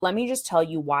let me just tell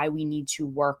you why we need to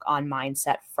work on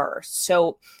mindset first.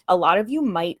 So, a lot of you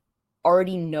might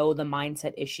already know the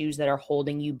mindset issues that are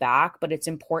holding you back, but it's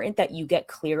important that you get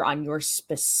clear on your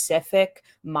specific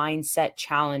mindset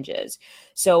challenges.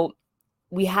 So,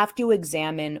 we have to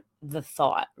examine the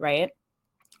thought, right?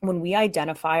 When we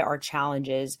identify our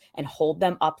challenges and hold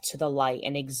them up to the light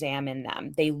and examine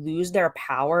them, they lose their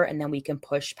power and then we can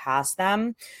push past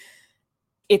them.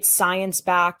 It's science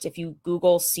backed. If you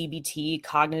Google CBT,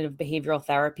 cognitive behavioral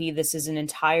therapy, this is an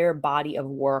entire body of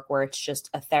work where it's just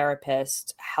a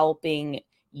therapist helping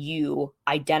you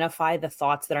identify the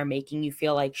thoughts that are making you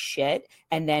feel like shit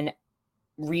and then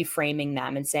reframing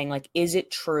them and saying, like, is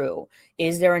it true?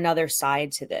 Is there another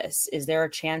side to this? Is there a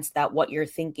chance that what you're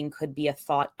thinking could be a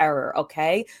thought error?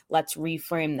 Okay, let's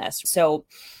reframe this. So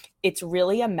it's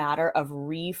really a matter of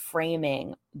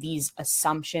reframing these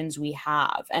assumptions we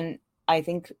have. And I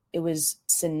think it was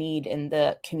Saneed in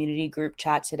the community group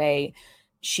chat today.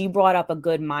 She brought up a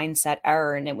good mindset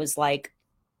error. And it was like,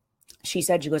 she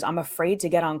said, she goes, I'm afraid to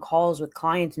get on calls with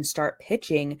clients and start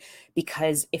pitching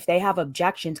because if they have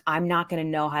objections, I'm not going to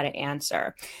know how to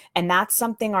answer. And that's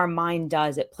something our mind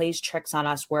does. It plays tricks on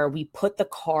us where we put the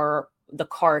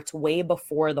cart way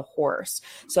before the horse.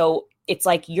 So it's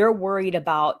like you're worried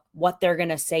about what they're going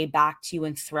to say back to you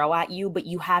and throw at you, but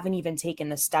you haven't even taken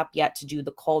the step yet to do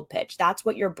the cold pitch. That's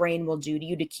what your brain will do to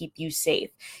you to keep you safe.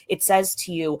 It says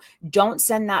to you, don't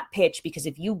send that pitch because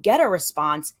if you get a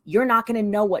response, you're not going to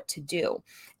know what to do.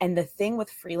 And the thing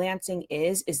with freelancing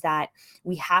is that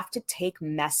we have to take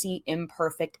messy,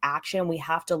 imperfect action. We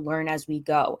have to learn as we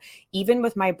go. Even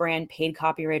with my brand,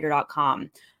 paidcopywriter.com,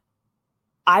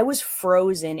 I was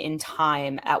frozen in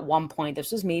time at one point.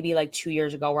 This was maybe like 2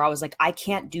 years ago where I was like, I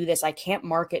can't do this. I can't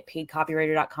market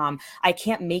paidcopywriter.com. I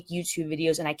can't make YouTube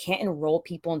videos and I can't enroll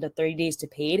people into 30 days to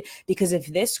paid because if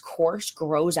this course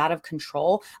grows out of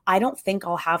control, I don't think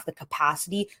I'll have the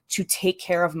capacity to take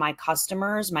care of my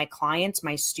customers, my clients,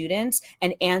 my students,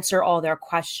 and answer all their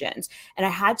questions. And I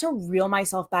had to reel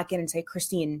myself back in and say,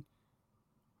 Christine,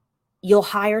 you'll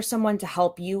hire someone to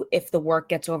help you if the work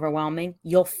gets overwhelming.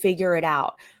 You'll figure it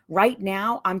out. Right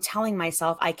now, I'm telling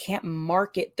myself I can't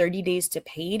market 30 days to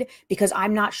paid because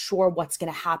I'm not sure what's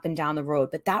going to happen down the road.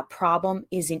 But that problem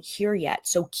isn't here yet.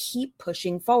 So keep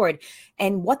pushing forward.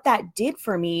 And what that did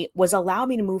for me was allow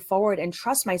me to move forward and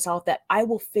trust myself that I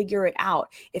will figure it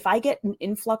out. If I get an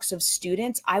influx of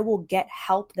students, I will get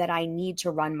help that I need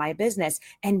to run my business.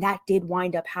 And that did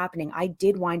wind up happening. I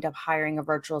did wind up hiring a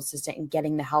virtual assistant and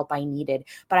getting the help I needed.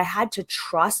 But I had to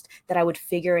trust that I would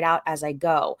figure it out as I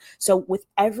go. So with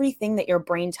everything that your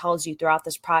brain tells you throughout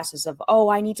this process of, oh,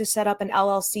 I need to set up an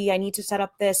LLC, I need to set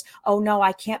up this, oh no,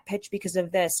 I can't pitch because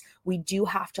of this, we do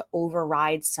have to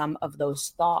override some of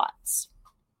those thoughts.